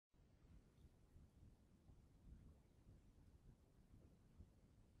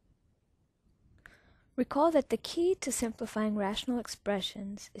Recall that the key to simplifying rational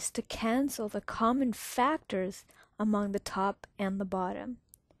expressions is to cancel the common factors among the top and the bottom.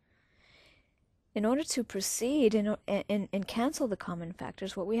 In order to proceed and cancel the common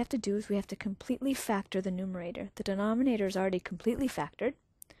factors, what we have to do is we have to completely factor the numerator. The denominator is already completely factored,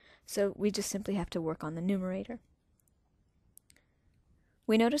 so we just simply have to work on the numerator.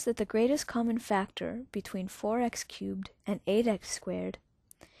 We notice that the greatest common factor between 4x cubed and 8x squared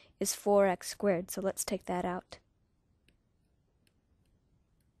is 4x squared, so let's take that out.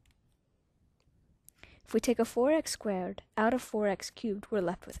 If we take a 4x squared out of 4x cubed, we're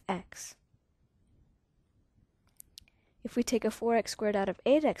left with x. If we take a 4x squared out of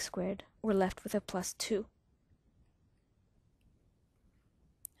 8x squared, we're left with a plus 2.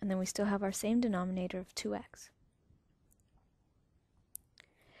 And then we still have our same denominator of 2x.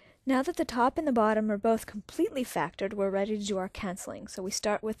 Now that the top and the bottom are both completely factored, we're ready to do our canceling. So we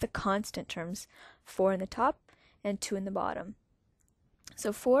start with the constant terms, 4 in the top and 2 in the bottom.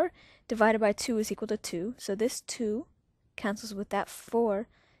 So 4 divided by 2 is equal to 2. So this 2 cancels with that 4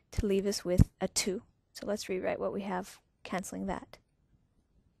 to leave us with a 2. So let's rewrite what we have canceling that.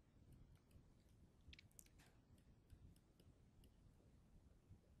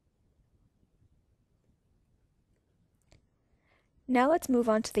 Now let's move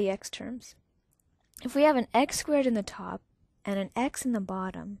on to the x terms. If we have an x squared in the top and an x in the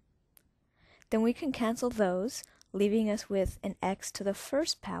bottom, then we can cancel those, leaving us with an x to the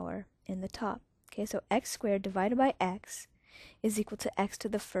first power in the top. Okay, so x squared divided by x is equal to x to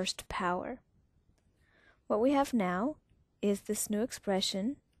the first power. What we have now is this new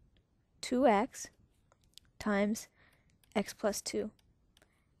expression, 2x times x plus 2.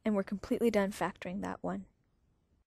 And we're completely done factoring that one.